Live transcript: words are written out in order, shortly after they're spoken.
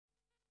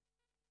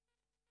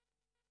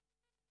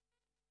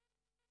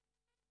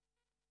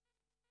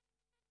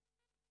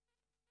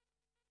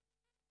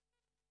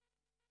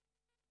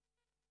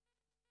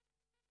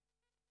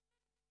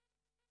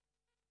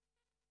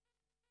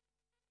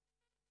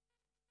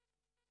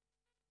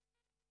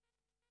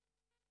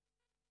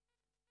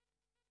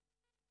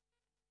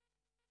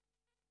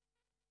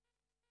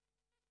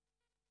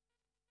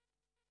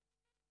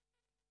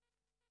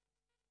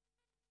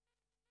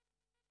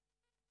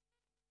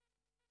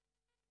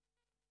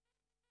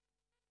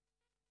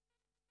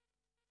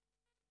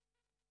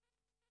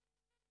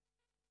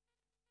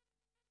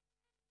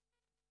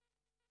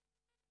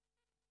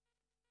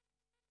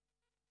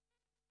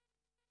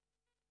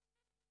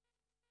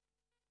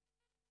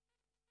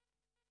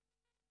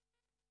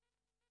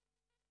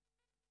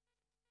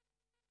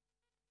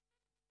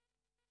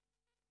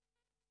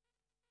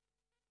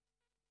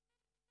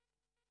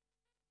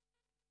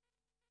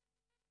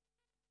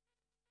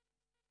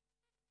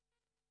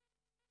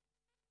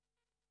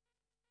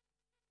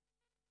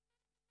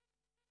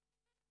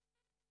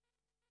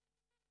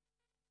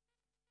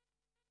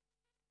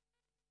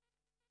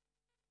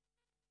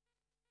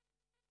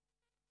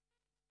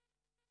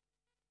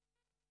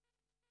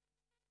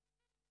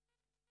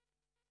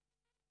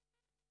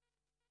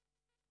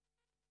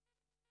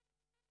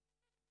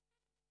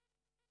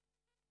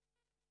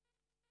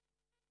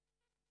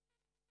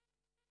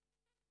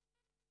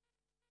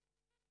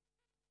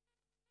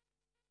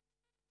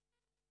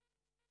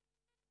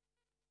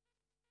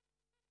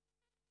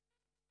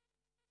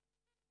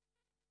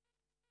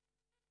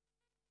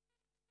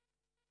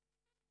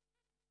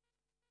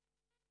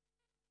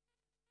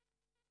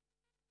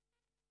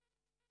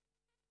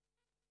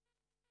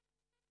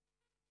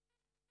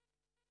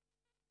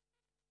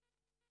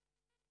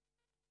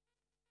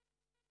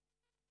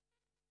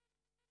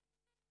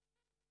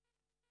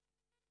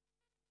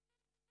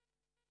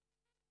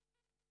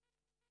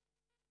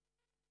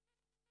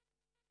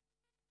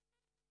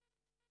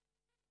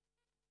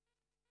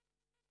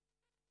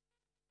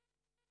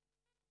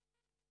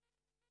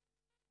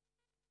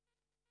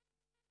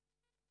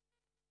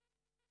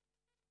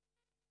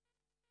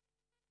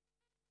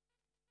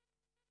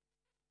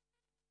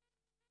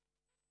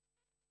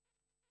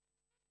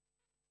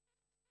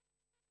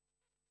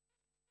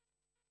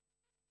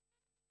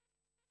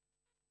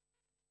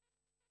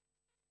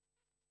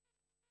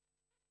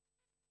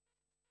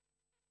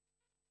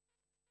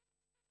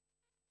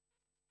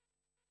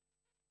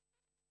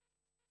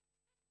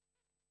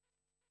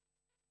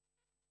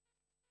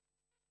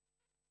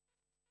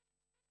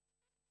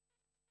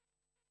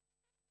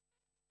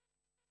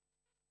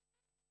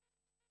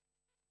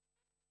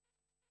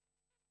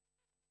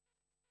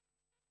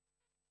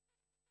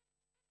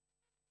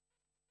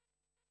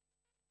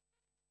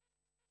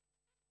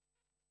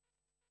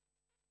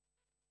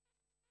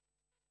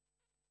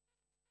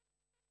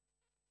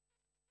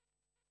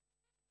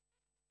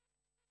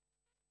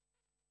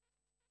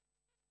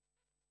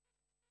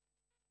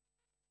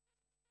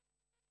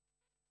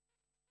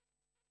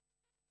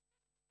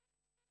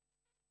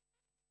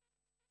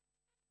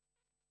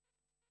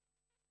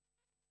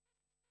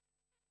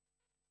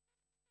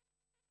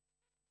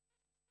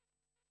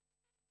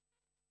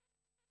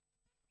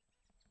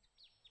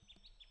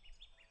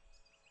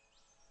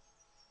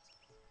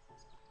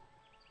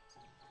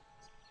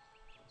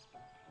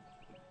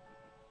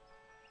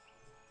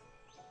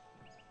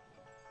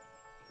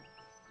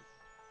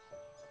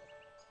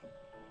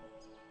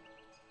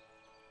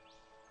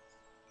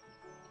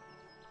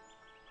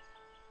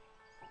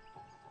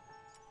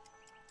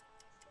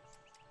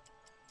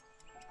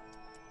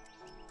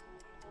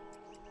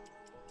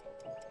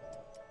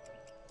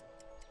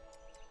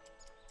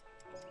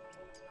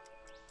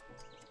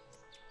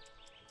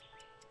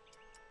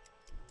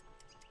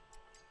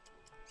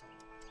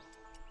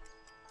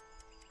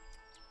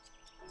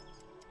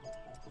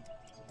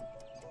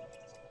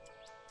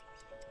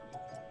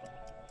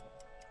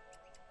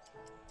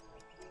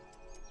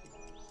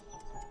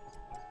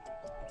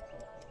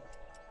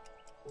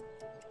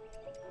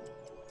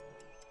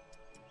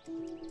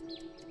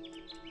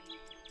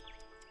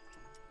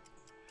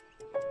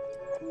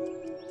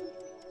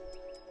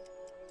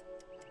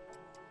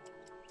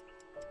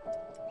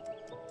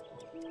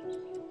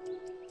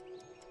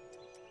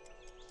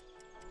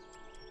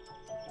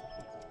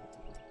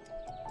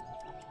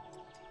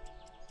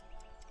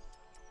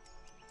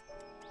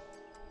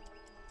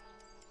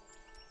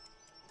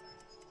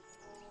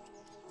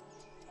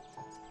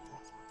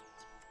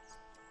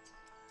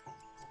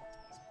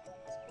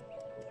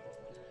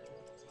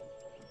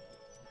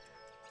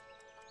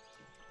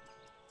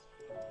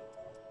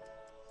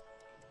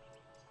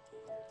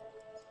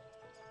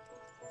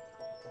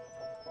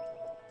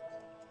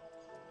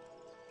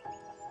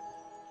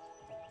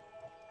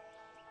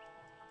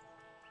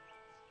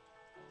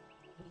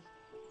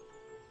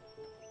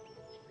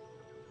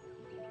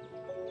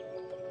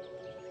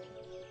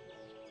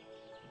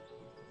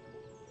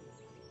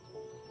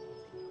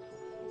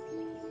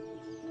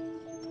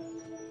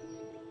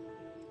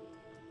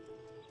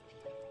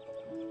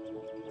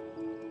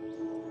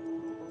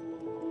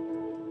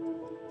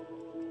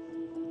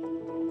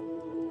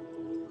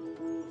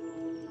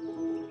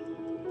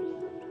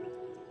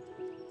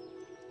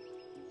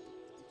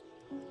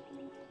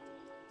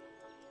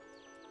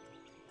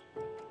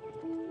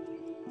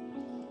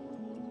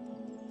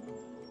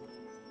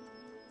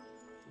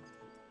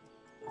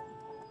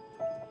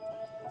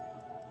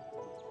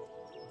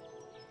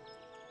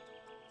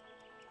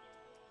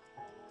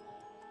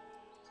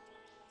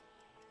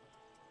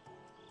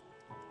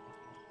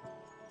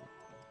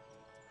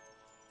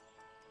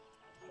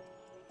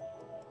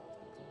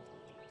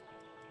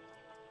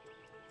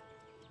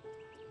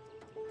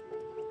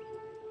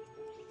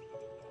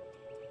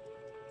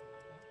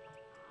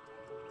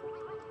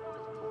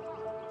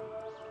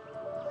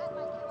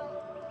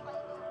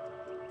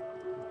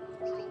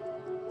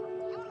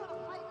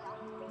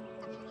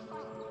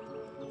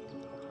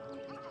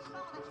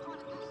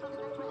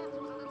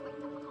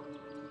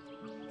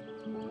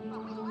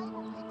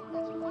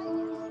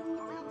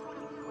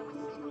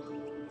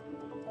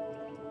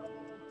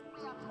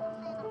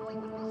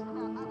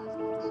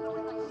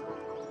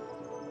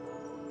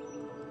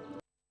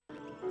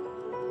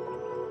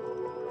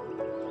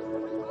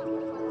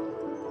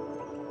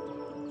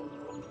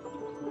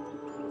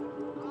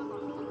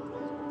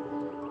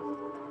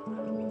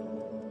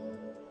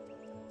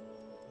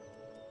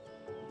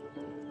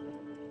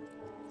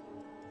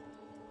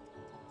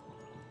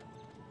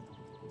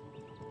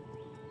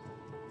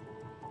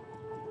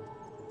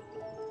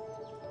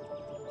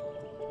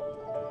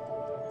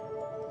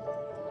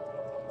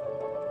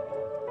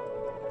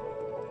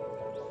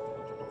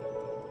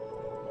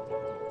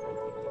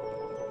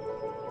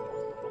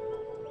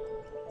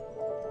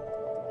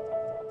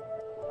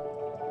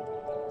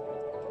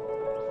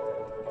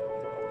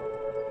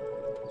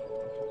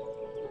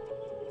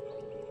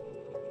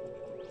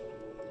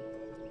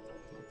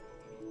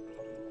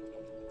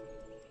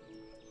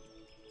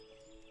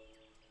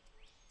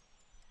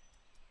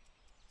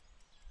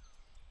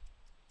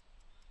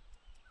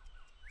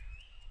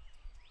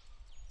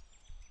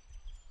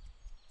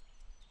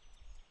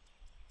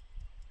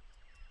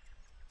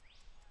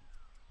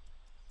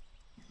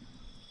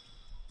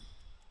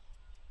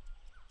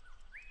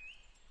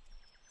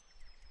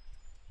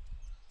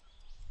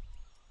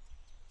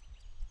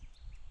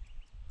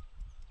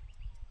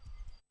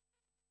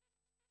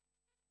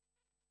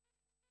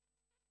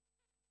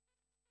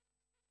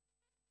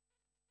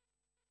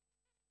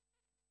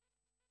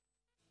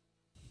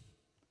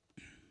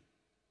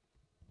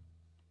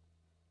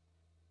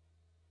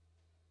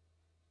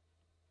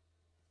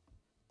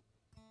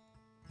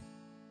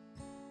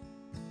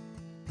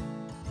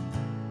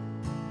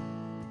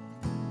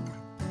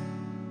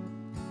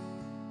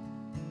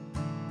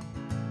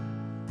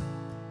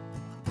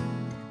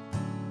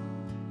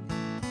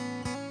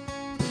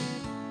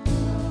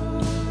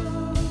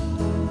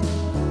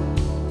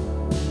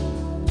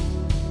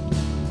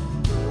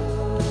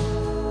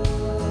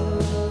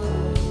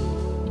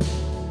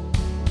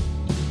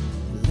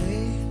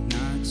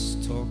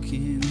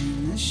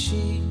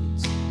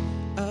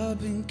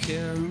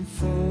caring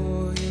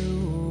for you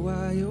a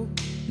while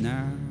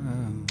now.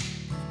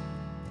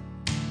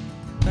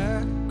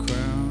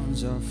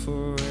 Backgrounds are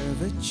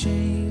forever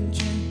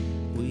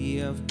changing, we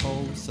have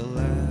both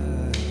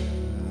allowed.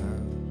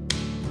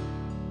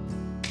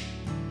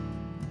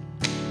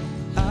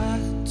 I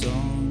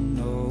don't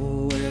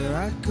know where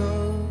I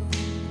go,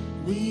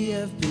 we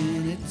have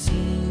been a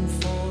team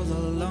for the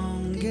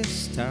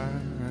longest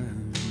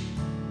time.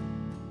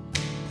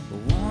 But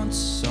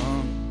once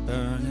I'm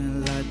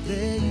burning like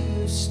they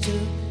used to,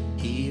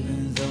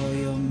 even though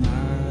you're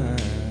mine,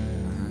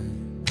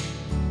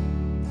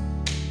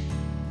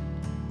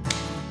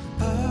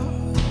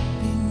 I'll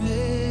be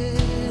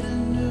made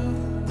anew,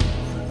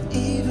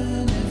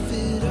 even if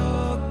it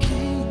all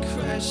came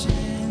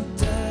crashing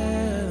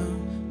down.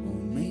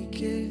 We'll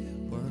make it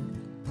work,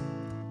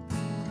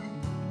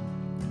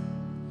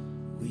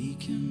 we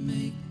can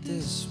make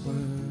this work,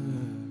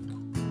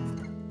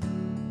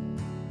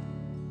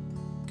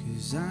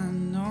 'cause I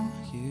know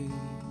you.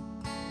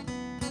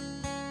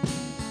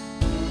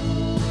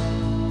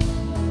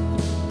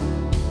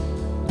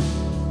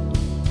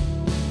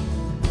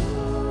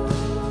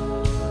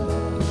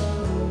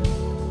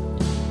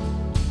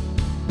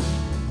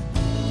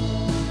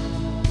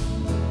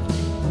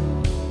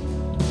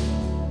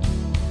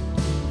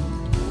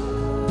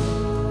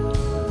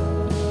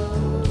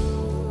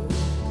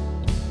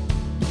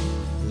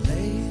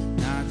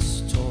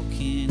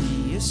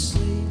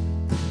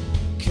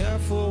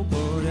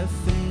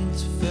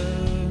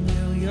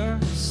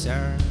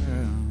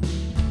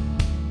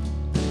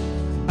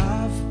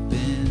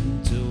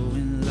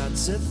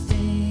 nights of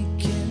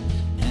thinking,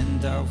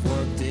 and I've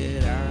worked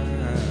it out.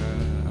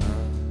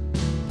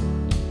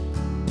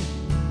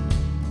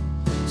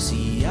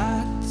 See,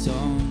 I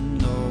don't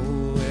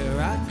know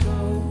where I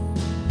go.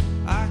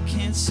 I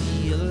can't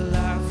see a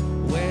life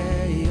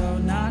where you're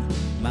not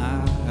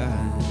mine.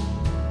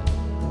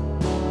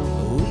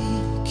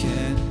 We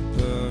can't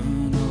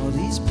burn all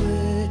these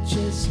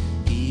bridges,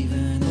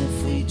 even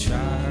if we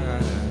try.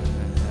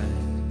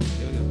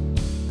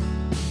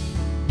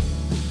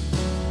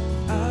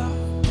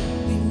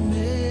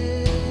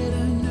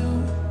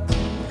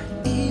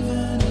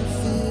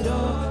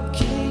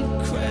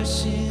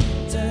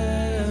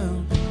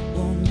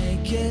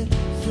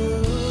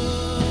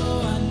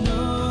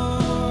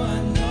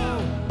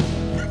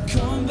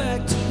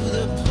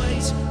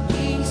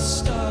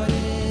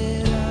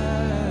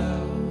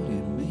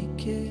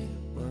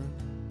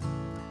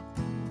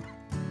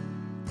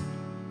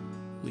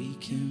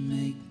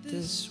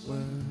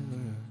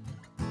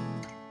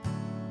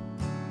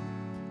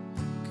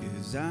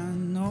 I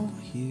know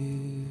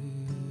you.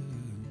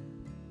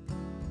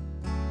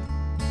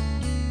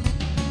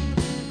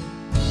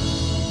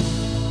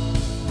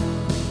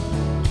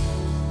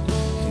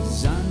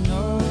 Cause I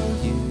know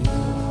you.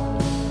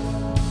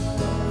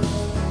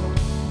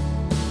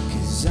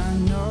 Cause I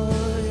know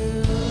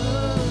you.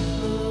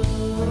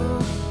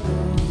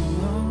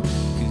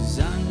 Cause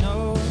I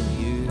know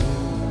you.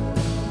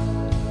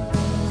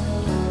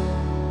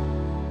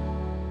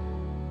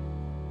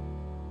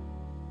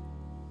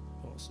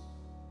 Awesome.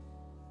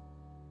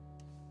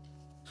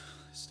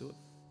 Let's do it.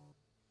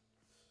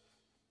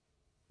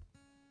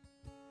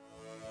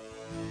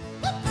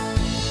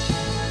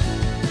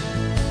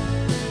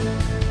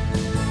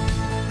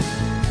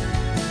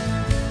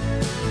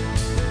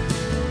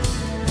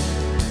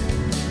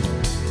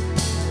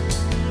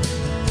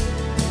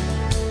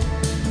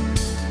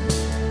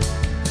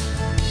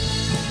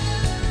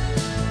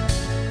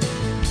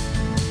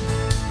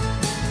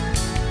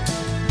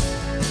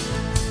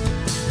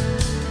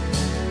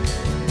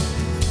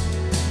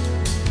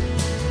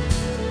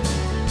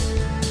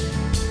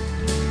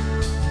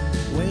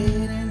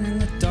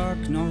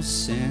 No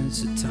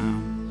sense of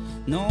time,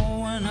 no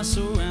one else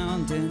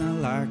around, and I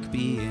like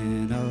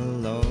being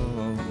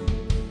alone.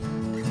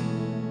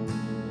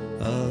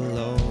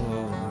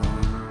 Alone.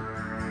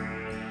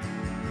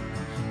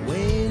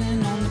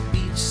 Waiting on the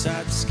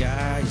beachside, the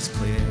sky is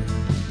clear.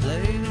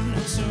 Blade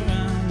looks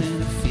around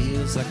and it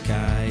feels like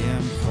I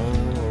am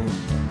whole.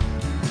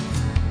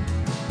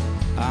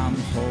 I'm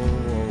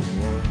whole.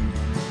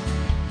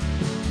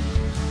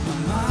 My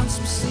mind's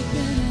been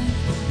sleeping in,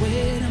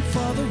 waiting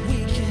for the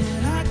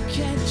weekend. I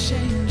can't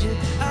change it,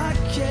 I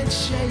can't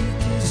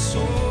shake it,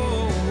 so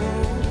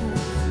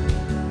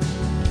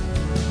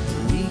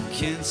we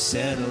can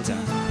settle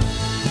down.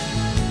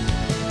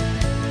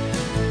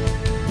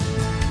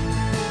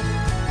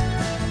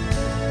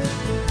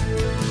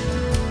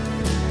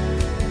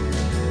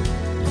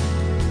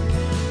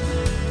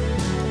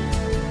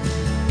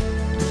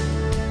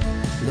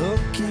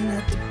 Looking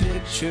at the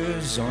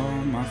pictures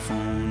on my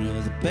phone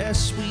of the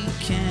best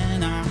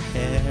weekend I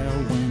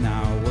had when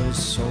I was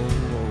so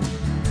old.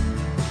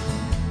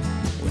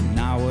 When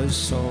I was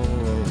so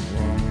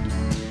alone.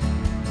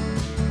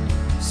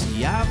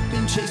 See, I've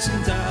been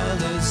chasing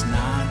dollars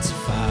 9 to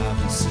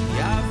 5, and see,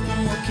 I've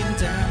been working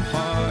damn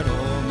hard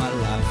all my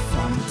life.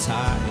 I'm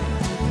tired,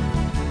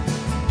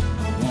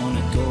 I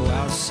wanna go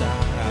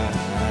outside.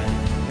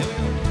 Here we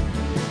go.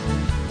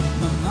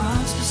 My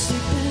mind's been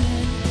sleeping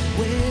in,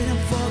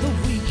 waiting for the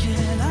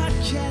weekend. I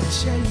can't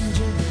change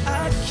it, I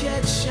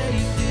can't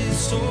shake this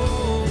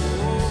soul.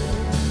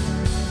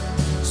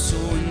 So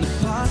when the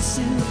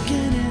posse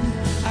looking in,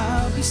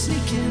 I'll be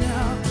sneaking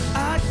out.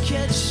 I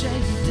can't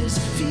shake this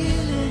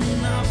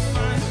feeling, I'll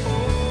find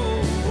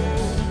home.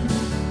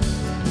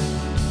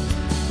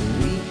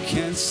 We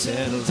can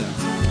settle down.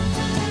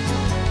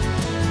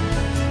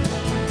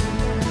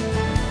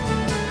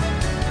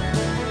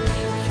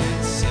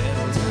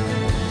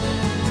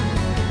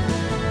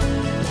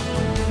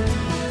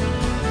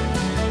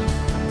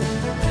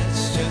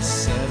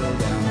 Settle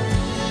down.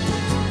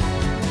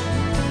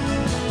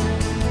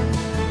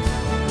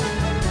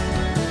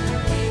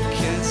 We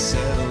can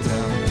settle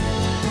down.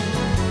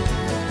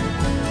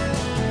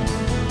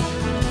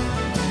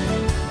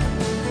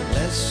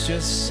 Let's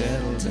just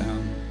settle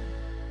down.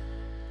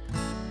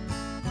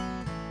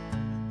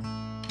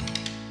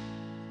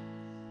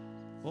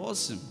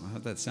 Awesome. I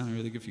hope that sounded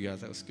really good for you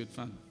guys. That was good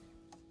fun.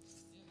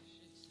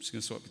 I'm just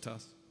going to swap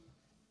guitars.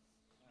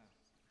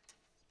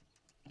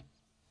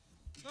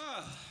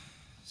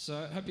 So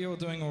I hope you're all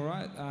doing all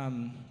right.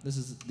 This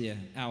is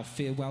our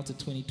farewell to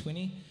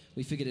 2020.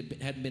 We figured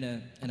it hadn't been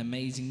an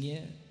amazing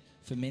year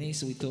for many,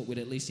 so we thought we'd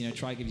at least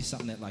try to give you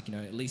something that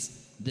at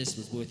least this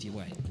was worth your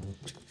wait.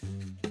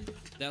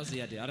 That was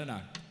the idea. I don't know.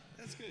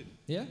 That's good.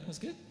 Yeah, that's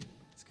good.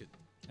 That's good.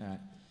 All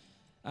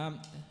right.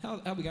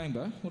 How are we going,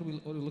 bro? What are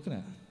we looking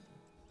at?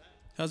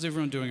 How's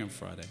everyone doing on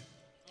Friday?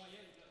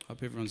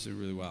 Hope everyone's doing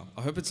really well.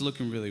 I hope it's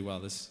looking really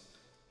well. It's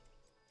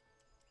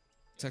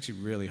actually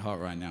really hot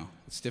right now.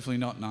 It's definitely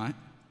not night.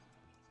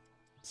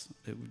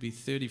 It would be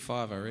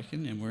 35, I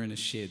reckon, and we're in a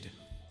shed.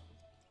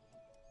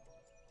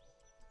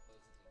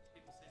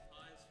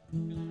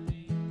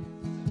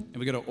 And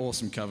we got an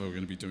awesome cover we're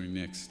going to be doing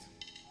next.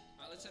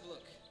 All right, let's have a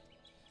look.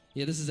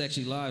 Yeah, this is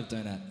actually live,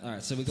 Donut. All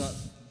right, so we got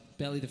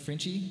Belly the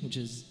Frenchie, which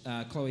is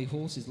Chloe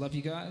Hall says, love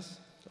you guys.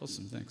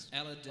 Awesome, thanks.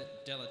 Ella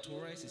de la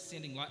Torre says,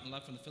 sending light and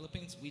love from the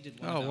Philippines. We did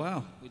one. Oh,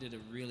 wow. We did a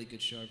really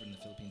good show over in the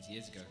Philippines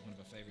years ago, one of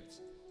our favorites.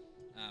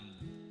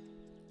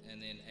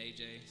 And then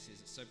AJ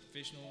says, it's so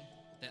professional.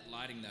 That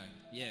lighting, though,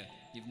 yeah,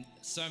 you've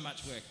so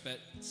much work, but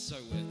it's so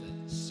worth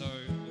it. So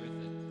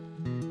worth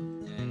it.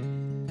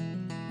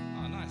 And,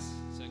 oh, nice.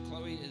 So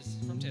Chloe is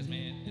from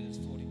Tasmania and it's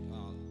 40.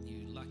 Oh,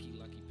 you lucky,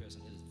 lucky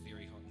person. It is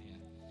very hot in here.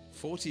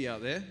 40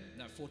 out there?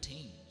 No,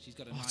 14. She's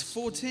got a it's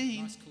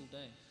 14? nice, cool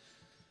day.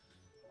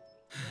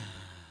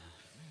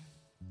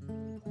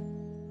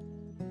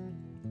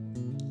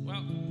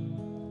 Well,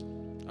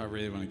 I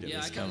really want to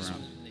get this cover out.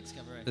 The next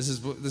cover, eh? This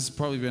has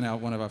probably been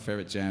one of our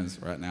favorite jams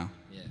right now.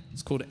 Yeah.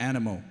 It's called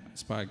Animal.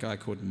 It's by a guy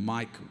called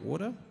Mike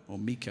Water or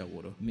Mika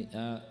Water.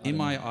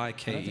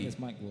 M-I-I-K-E. I don't think it's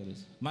Mike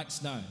Waters. Mike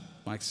Snow.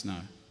 Mike Snow.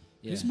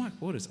 Yeah. Who's Mike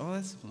Waters? Oh,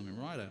 that's the Fleming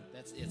writer.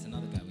 It's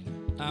another guy we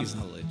know. He's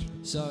knowledge.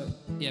 So,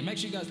 yeah, make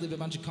sure you guys leave a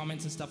bunch of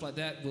comments and stuff like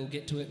that. We'll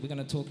get to it. We're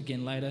going to talk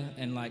again later.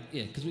 And,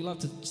 because we love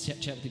to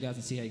chat with you guys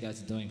and see how you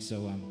guys are doing.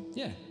 So,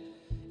 yeah.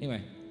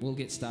 Anyway, we'll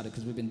get started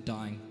because we've been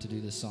dying to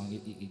do this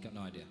song. You got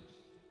no idea.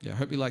 Yeah, I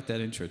hope you liked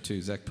that intro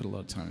too. Zach put a lot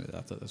of time into that.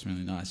 I thought that was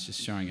really nice,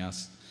 just showing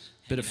us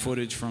a bit of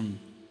footage from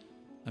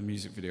a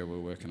music video we're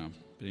working on.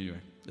 But anyway,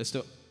 let's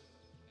do it.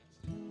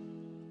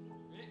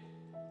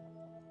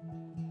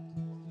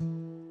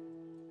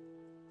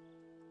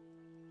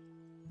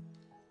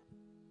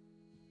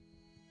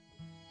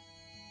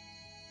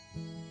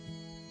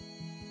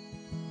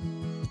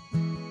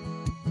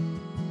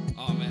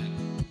 Oh, man.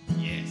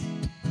 Yes.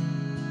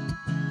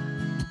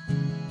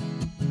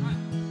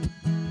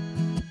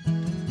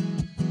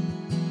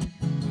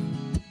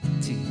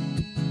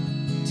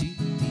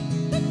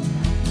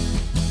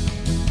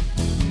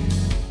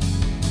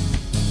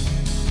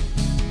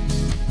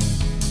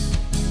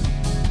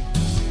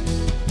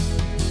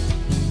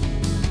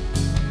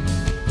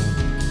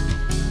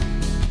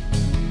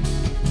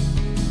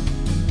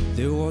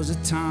 There was a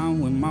time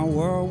when my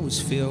world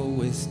was filled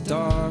with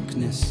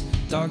darkness,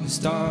 darkness,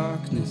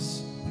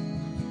 darkness.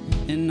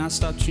 And I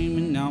stopped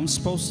dreaming, now I'm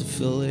supposed to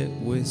fill it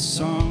with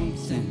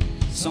something,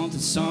 something,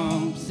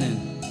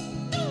 something.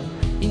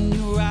 In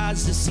your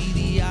eyes, I see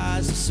the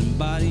eyes of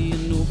somebody you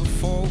knew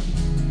before,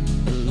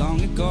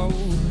 long ago.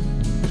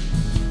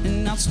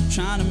 And now I'm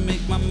trying to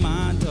make my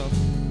mind up.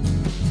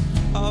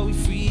 Are we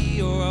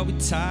free or are we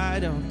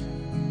tied up?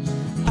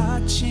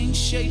 I change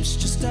shapes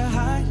just to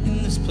hide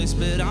in this place,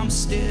 but I'm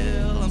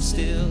still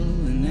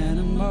an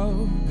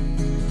animal.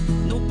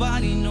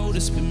 Nobody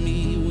noticed but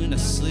me when I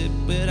slip,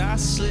 but I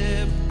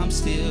slip, I'm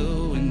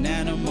still an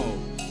animal.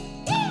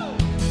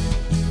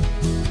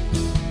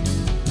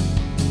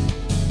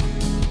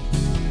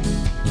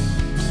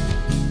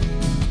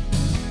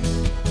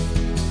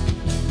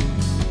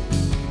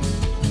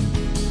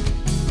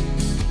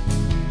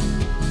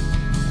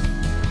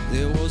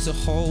 There was a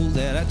hole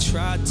that I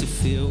tried to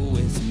fill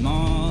with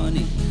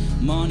money,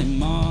 money,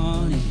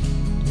 money.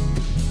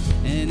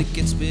 And it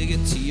gets bigger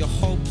till your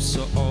hopes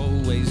are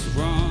always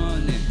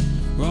running,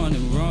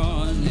 running,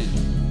 running.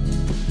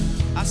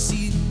 I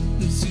see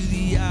into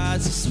the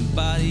eyes of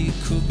somebody who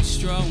could be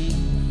strong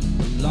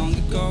long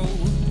ago.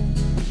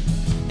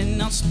 And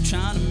now I'm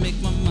trying to make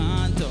my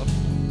mind up.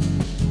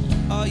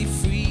 Are you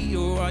free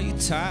or are you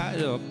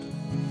tied up?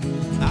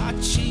 I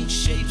change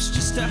shapes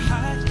just to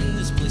hide in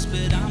this place,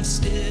 but I'm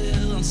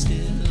still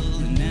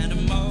an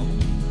animal.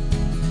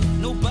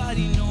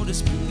 Nobody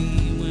noticed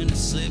me when I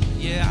slip,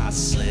 yeah, I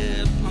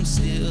slip, I'm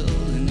still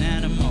an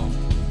animal.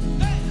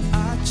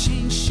 I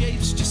change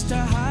shapes just to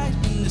hide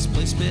in this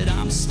place, but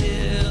I'm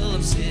still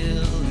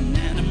an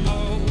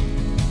animal.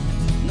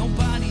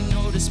 Nobody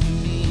noticed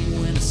me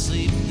when I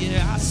sleep,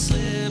 yeah, I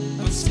slip,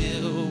 I'm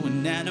still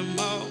an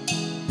animal.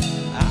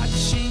 I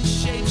change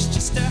shapes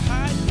just to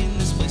hide in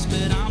this place,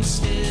 but I'm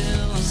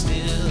still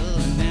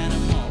an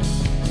animal.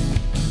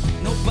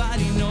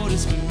 Nobody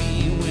noticed but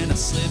me when I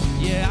slip,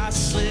 yeah, I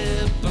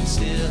slip, I'm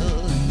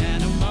still an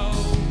animal.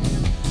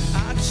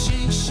 I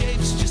change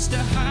shapes just to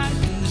hide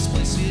in this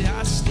place, yeah,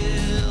 I'm still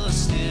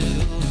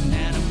an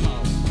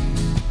animal.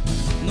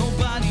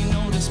 Nobody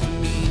noticed but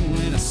me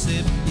when I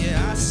slip,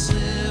 yeah, I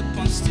slip,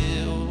 I'm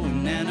still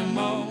an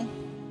animal.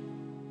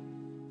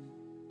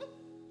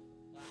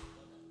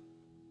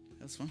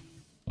 That's fun.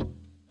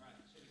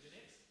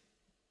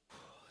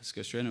 Let's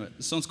go straight into it.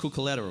 This song's called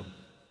Collateral.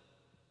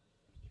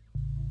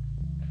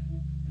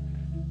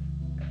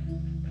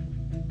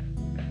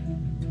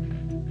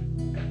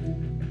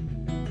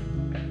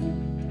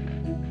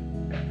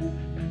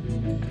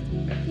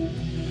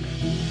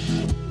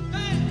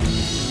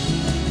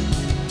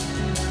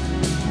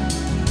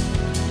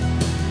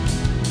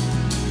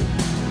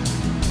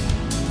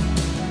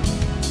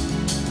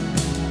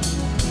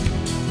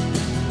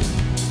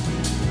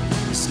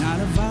 It's not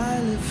a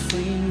violet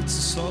flame, it's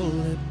a soul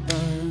that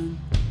burns.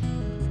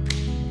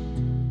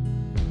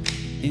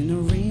 In a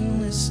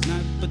rainless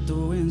night, but the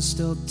wind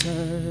still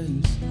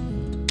turns.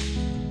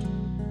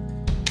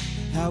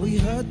 How we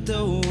hurt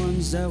the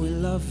ones that we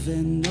love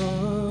and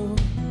know.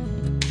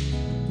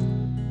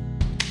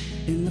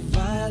 In the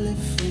violet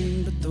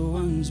flame, but the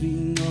ones we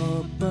know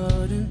are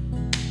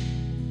burden.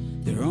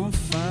 They're on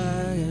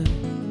fire.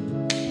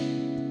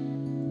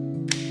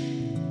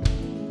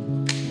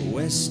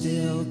 We're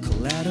still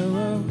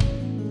collateral.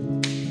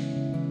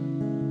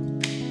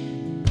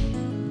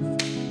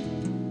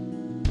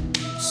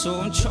 So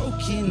I'm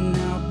choking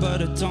now,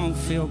 but I don't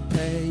feel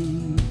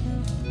pain.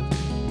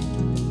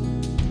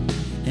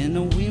 And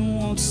the wind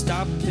won't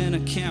stop and I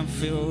can't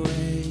feel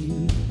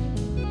rain.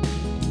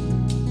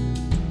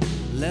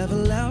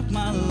 Level out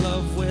my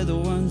love with the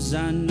ones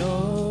I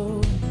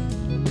know.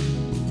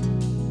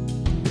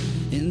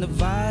 In the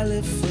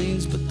violet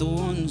flames, but the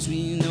ones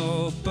we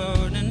know are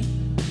burning.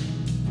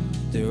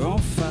 They're on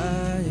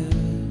fire.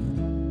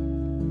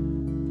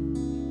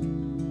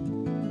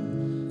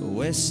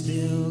 We're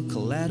still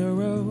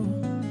collateral.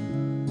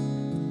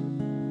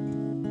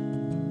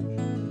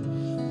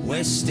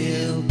 We're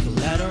still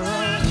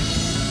collateral.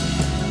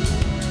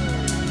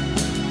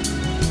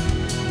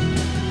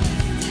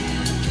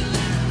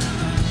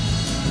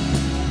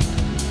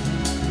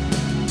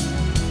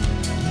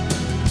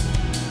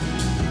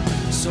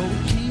 So we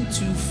came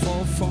too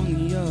far from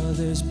the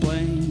other's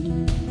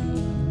blame.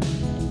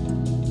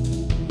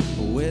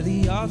 We're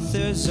the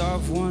authors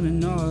of one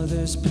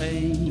another's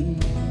pain.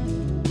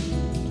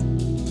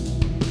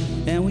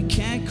 And we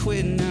can't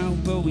quit now,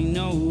 but we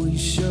know we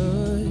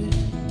should.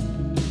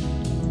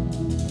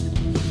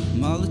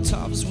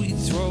 Molotovs we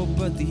throw,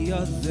 but the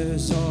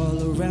others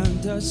all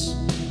around us,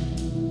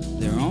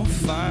 they're on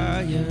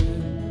fire.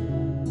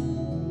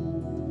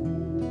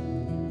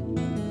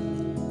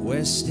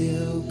 We're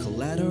still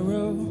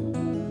collateral.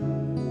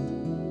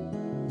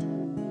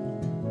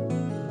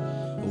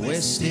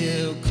 We're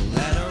still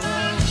collateral.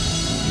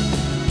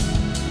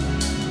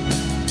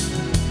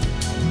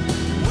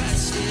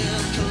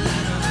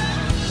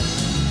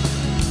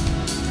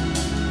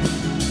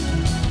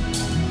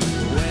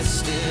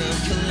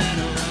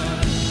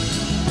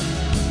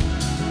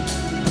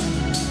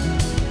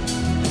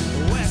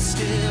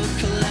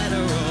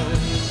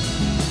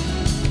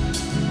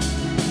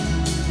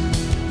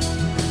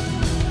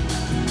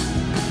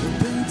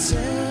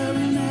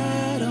 Tearing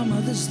at our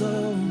mothers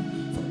though,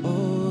 for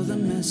all the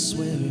mess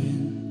we're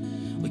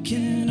in. We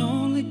can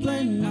only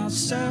blame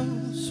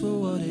ourselves for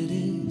what it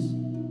is.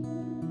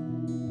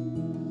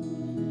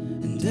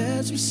 And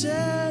as we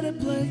set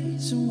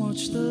ablaze and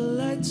watch the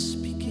lights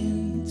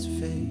begin to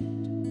fade,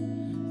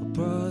 our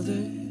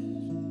brothers,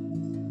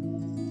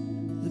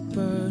 the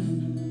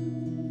burden,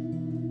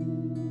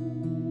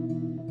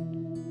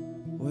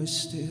 we're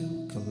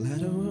still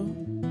collateral.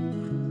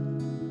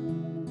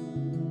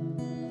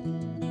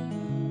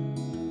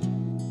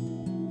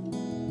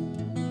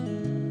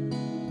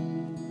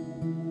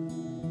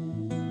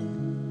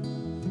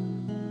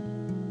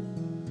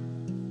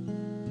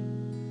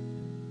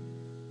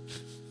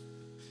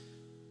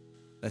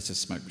 That's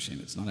just smoke machine.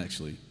 It's not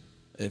actually.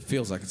 It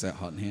feels like it's that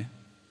hot in here.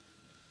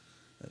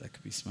 That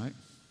could be smoke.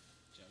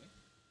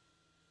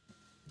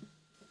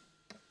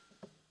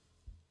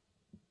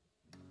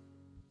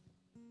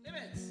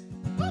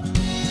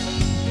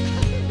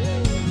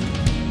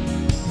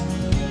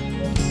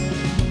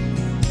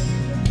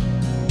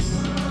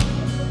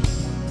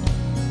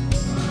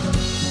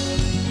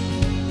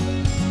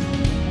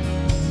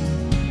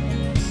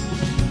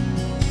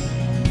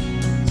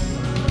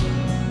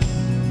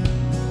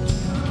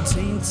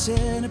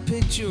 Send a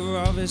picture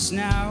of us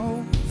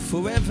now,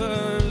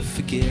 forever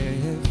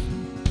forgive.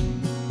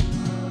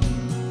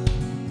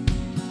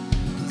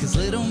 Cause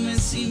little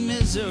Missy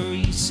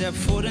Misery set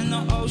foot in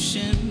the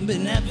ocean, but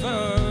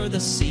never the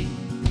sea.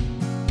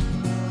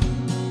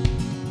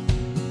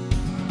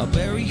 I'll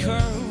bury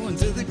her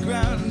under the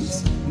ground,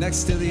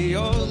 next to the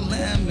old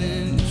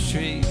lemon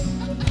tree.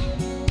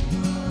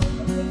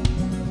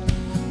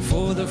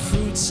 For the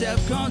fruits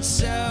have gone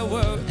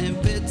sour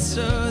and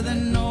bitter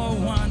than no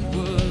one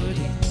would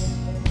eat.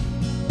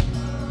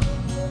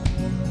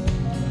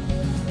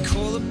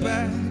 Call her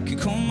back, I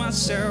call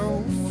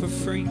myself a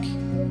freak.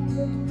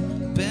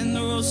 Bend the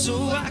rules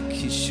so I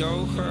can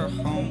show her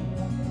home.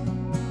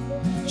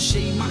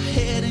 Shave my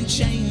head and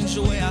change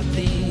the way I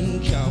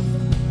think of,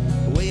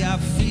 the way I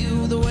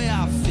feel, the way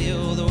I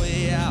feel, the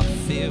way I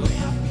feel,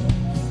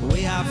 the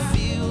way I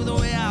feel, the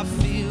way I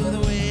feel, the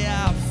way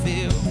I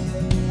feel.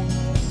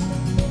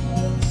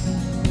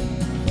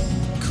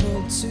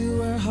 Cold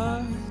to her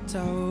heart,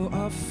 I will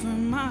offer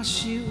my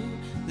shield.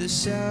 The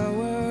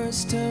sour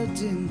is turned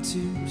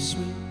into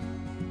sweet.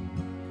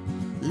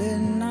 Let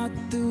not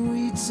the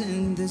weeds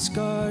in this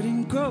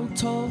garden grow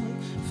tall,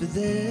 for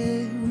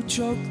they will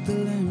choke the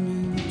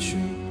lemon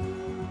tree.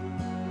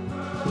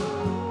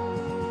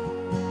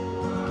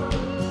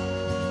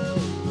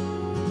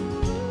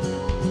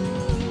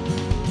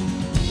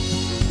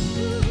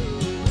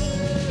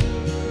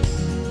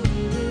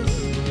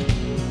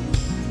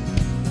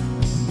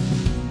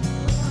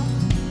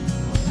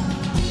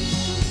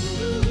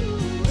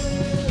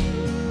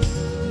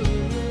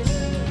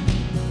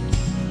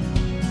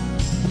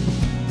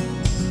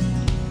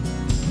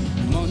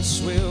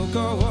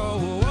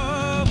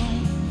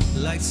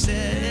 like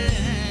set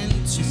in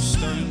two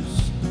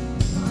stones.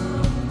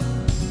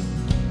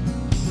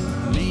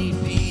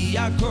 Maybe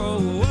I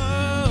grow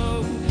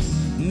up,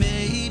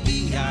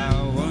 maybe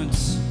I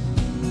once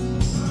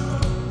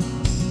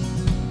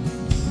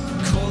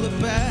call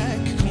it back,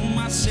 call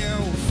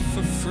myself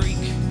a freak,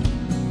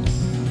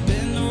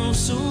 bend the rules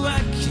so I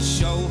can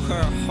show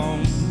her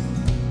home,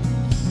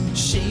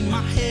 shake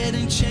my head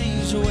and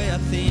change the way I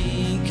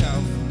think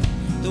of,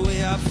 the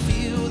way I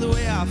feel, the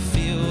way I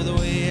feel, the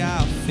way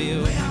I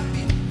feel,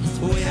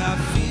 the way I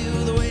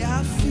feel, the way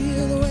I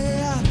feel, the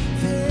way I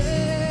feel.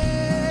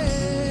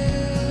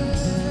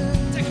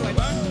 Take it away,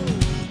 bro.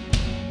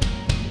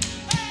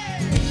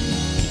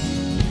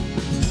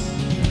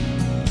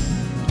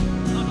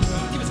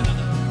 Give us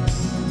another.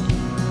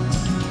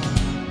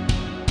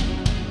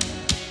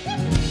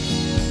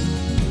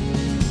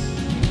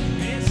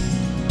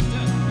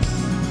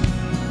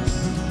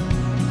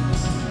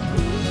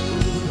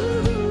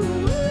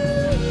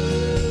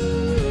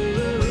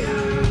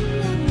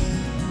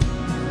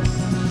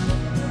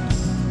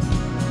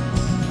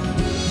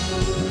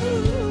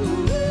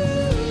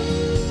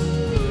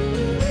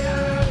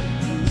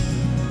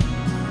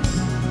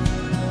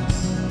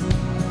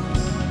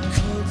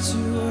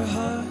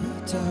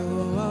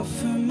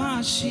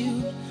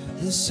 Shield,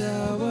 the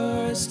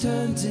sour has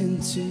turned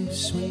into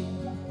sweet.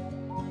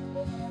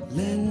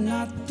 Let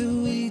not the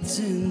weeds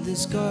in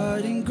this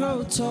garden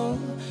grow tall,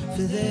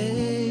 for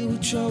they will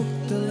choke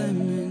the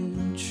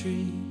lemon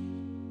tree.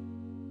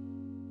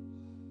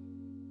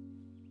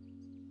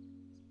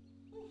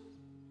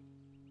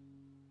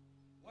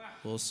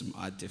 Awesome.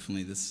 I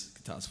definitely, this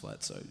guitar's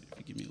flat, so if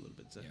you give me a little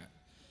bit, Zach.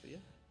 Yeah.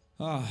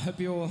 Oh, I hope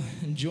you're all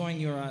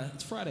enjoying your,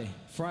 it's Friday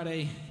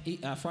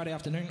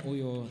afternoon, or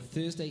your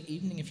Thursday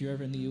evening if you're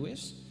over in the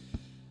US.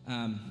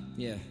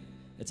 Yeah,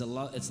 it's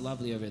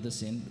lovely over at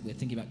this end. We're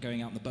thinking about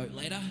going out on the boat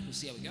later. We'll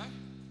see how we go.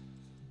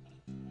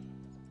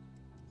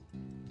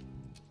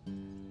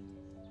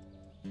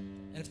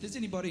 And if there's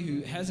anybody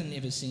who hasn't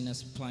ever seen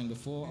us playing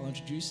before, I'll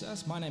introduce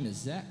us. My name is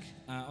Zach.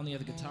 On the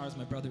other guitar is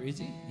my brother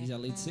Izzy. He's our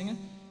lead singer.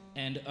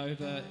 And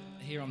over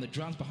here on the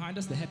drums behind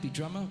us, the happy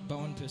drummer,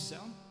 Bowen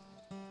Purcell.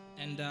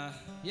 And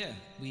yeah,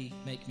 we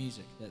make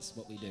music. That's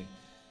what we do.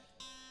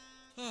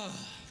 Oh,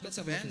 let's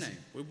have a band look. name.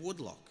 We're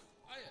Woodlock.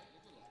 Oh yeah,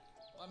 Woodlock.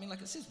 Well, I mean,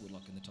 like it says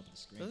Woodlock in the top of the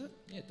screen. Does it?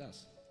 Yeah, it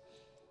does.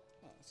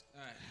 Oh, all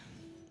right.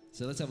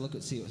 So let's have a look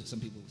and see what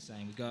some people are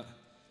saying. We've got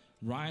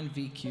Ryan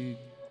VQ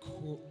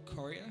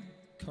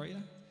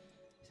Correa.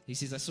 He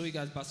says, I saw you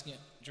guys busking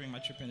during my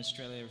trip in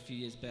Australia a few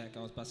years back. I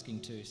was busking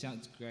too.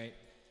 Sounds great.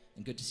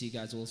 And good to see you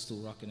guys all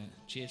still rocking it.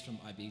 Cheers from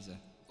Ibiza.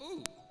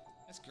 Ooh,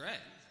 that's great.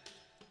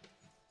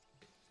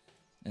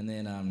 And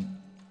then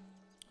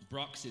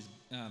Brock says,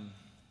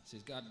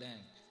 God dang.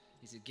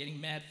 He said, getting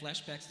mad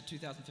flashbacks to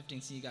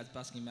 2015, see you guys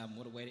busking Melbourne.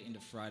 What a way to end a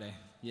Friday.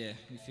 Yeah,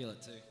 we feel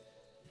it too.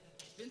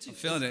 I'm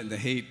feeling it in the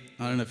heat.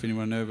 I don't know if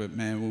anyone know, but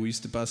man, when we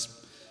used to bust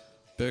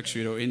Burke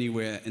Street or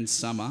anywhere in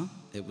summer,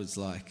 it was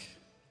like,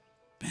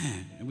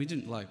 man, and we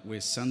didn't like wear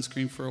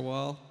sunscreen for a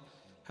while.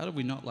 How did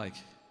we not like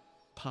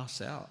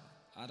pass out?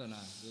 I don't know.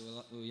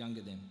 We were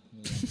younger then.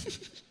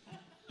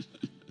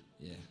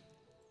 Yeah.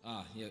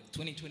 Yeah.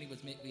 2020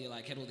 was meant. We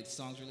like had all these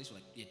songs released. We're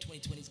like, yeah,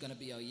 2020 is gonna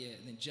be our year.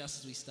 And then just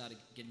as we started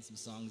getting some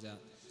songs out,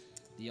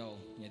 the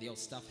old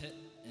stuff hit,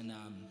 and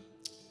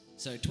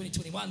so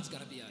 2021 is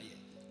gonna be our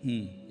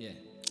year. Yeah.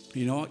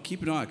 You know what?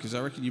 Keep an eye, because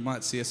I reckon you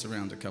might see us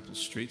around a couple of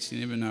streets. You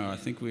never know. I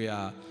think we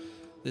are.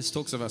 There's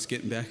talks of us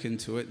getting back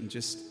into it and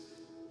just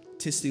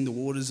testing the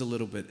waters a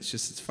little bit.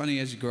 It's funny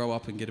as you grow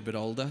up and get a bit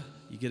older,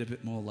 you get a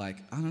bit more like,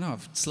 I don't know,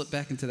 I've slipped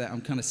back into that.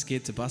 I'm kind of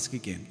scared to busk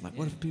again. Like,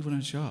 what if people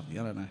don't show up? I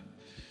don't know.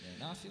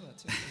 Yeah, no, I feel that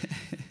too.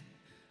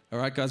 All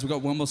right, guys, we've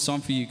got one more song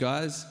for you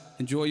guys.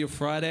 Enjoy your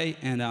Friday,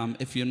 and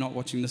if you're not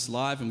watching this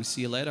live and we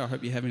see you later, I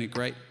hope you're having a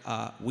great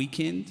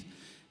weekend.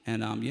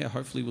 And yeah,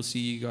 hopefully we'll see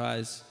you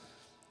guys,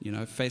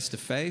 face to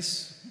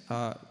face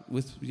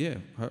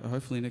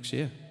hopefully next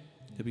year.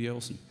 It'll be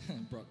awesome.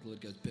 Brock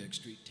Lloyd goes Burke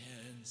Street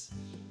Tans.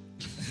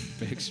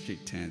 Burke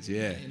Street Tans,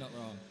 yeah. You're not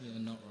wrong. You're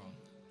not wrong.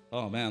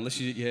 Oh man, unless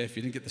if you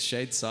didn't get the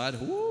shade side.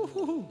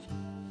 Woo-hoo-hoo.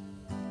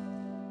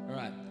 All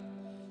right.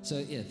 So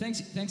yeah,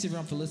 thanks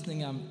everyone for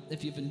listening.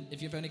 If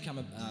you've only come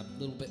a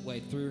little bit way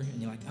through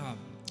and you're like, I'm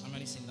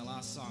only seeing the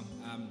last song,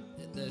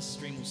 the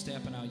stream will stay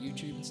up on our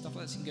YouTube and stuff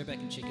like that. So you can go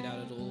back and check it out.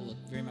 It'll all look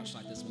very much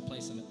like this. We'll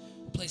play some of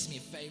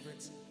your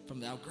favorites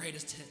from our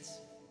greatest hits.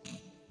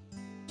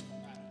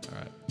 All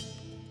right.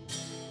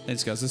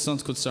 Thanks, guys. This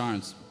song's called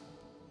Sirens.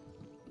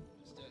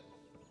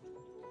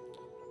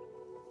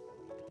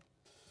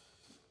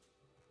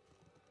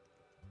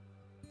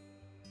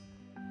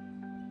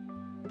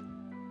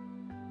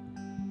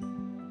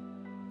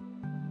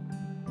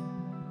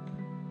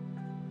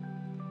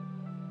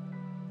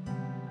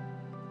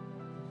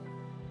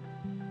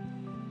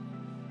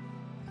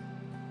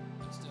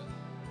 Let's do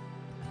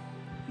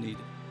it. Need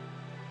it.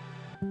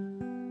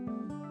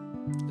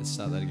 Let's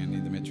start that again.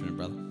 Need the metronome,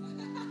 brother.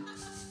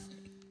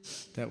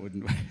 That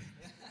wouldn't work.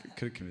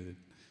 Could have committed.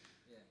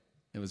 Yeah.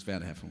 It was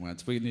bound to happen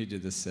once. We need to do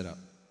this setup.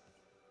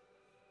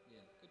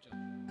 Yeah, good job.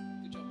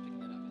 Good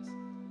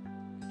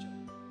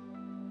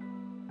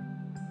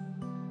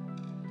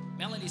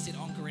melody said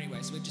encore anyway,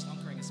 so we're just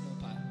encoring a small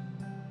part.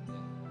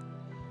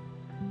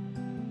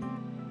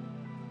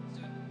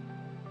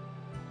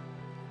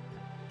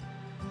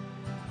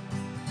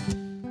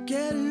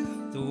 Get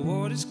in, the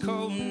water's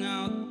cold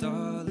now,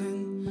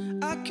 darling.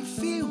 I can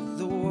feel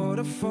the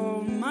water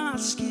from my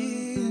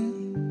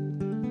skin.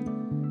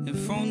 And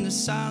from the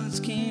silence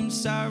came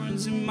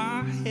sirens in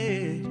my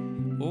head.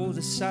 Oh,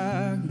 the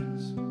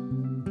sirens.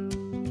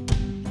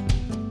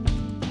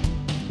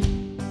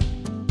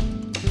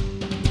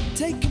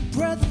 Take a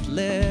breath,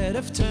 let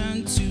her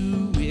turn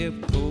to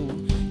ripple.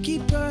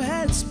 Keep her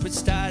head spread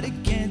tight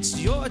against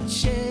your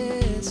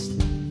chest.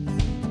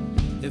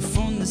 And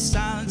from the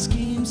silence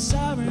came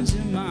sirens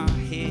in my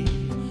head.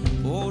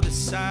 Oh, the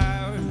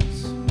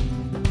sirens.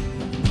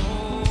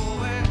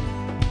 Nowhere.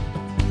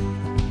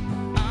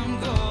 I'm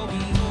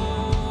going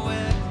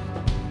nowhere.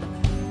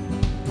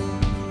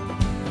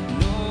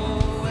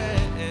 Nowhere.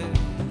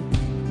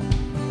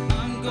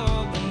 I'm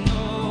going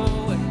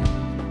nowhere.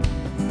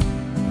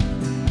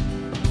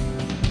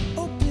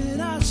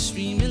 Open eyes,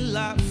 streaming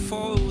light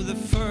for the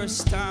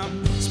first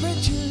time. Spread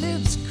your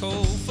lips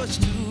cold, flush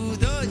through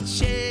the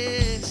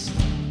chest.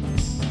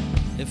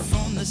 And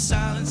from the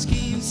silence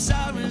came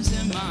sirens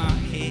in my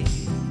head.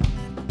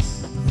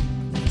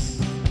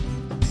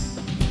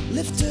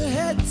 Lift her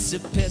head to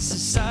pass the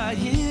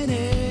cyan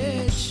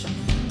edge.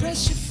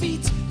 Press your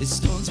feet as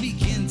storms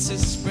begin to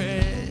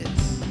spread.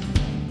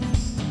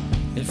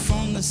 And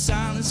from the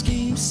silence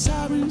came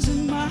sirens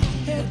in my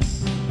head.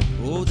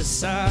 Oh, the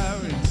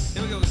sirens.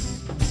 Here we go.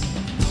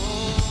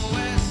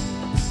 Nowhere.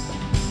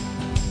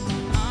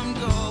 I'm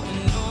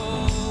going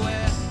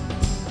nowhere.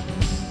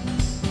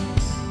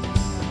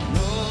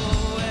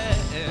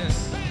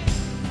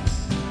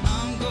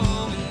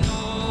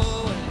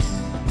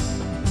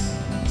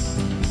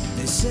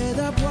 Say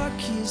that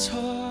work is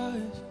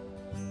hard,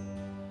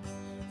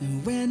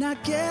 and when I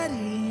get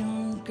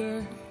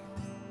younger,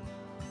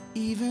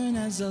 even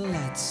as the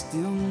lights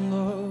still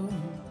low,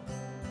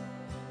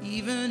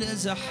 even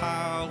as the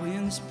high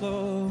winds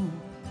blow,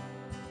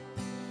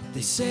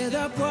 they say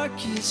that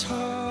work is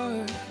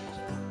hard,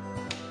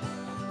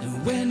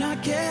 and when I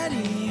get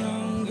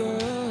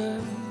younger,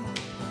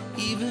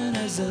 even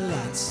as the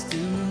lights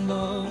still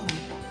low,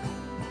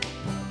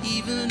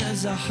 even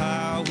as the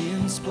high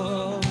winds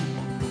blow,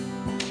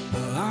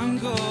 I'm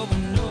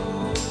going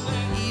nowhere,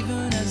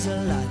 even as the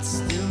lights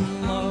still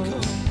low,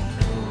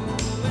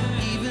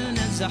 even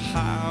as the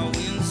high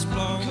winds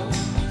blow,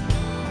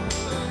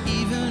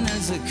 even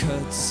as the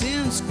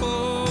curtains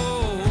go.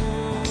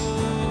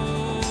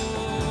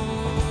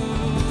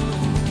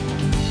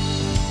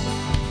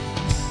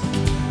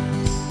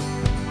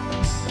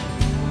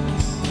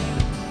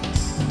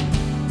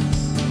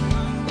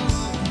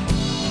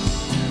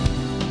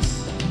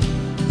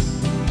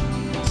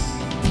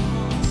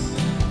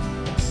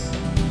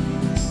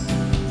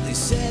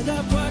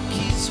 That work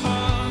is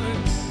hard,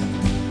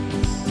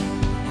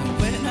 and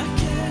when I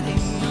get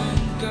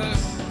younger,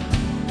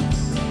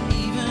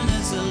 even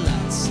as the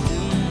lights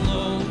still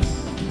low,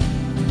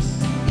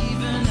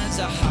 even as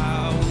the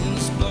high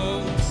winds blow,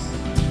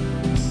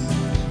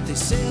 they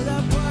say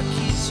that work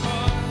is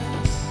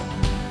hard,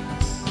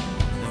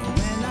 and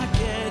when I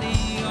get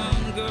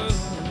younger,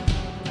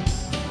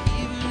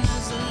 even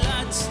as the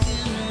lights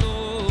still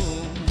low,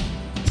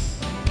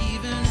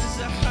 even as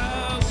the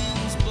high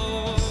winds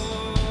blow.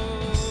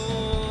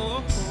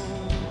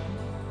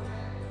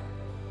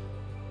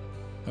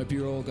 Hope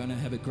you're all going to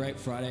have a great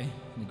Friday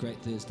and a great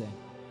Thursday.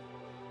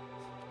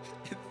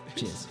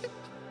 Cheers.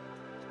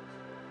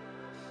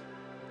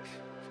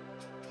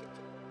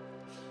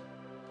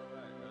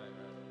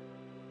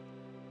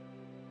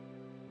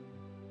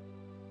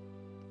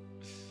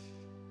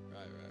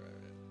 Right.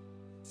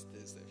 It's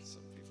Thursday for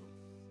some people.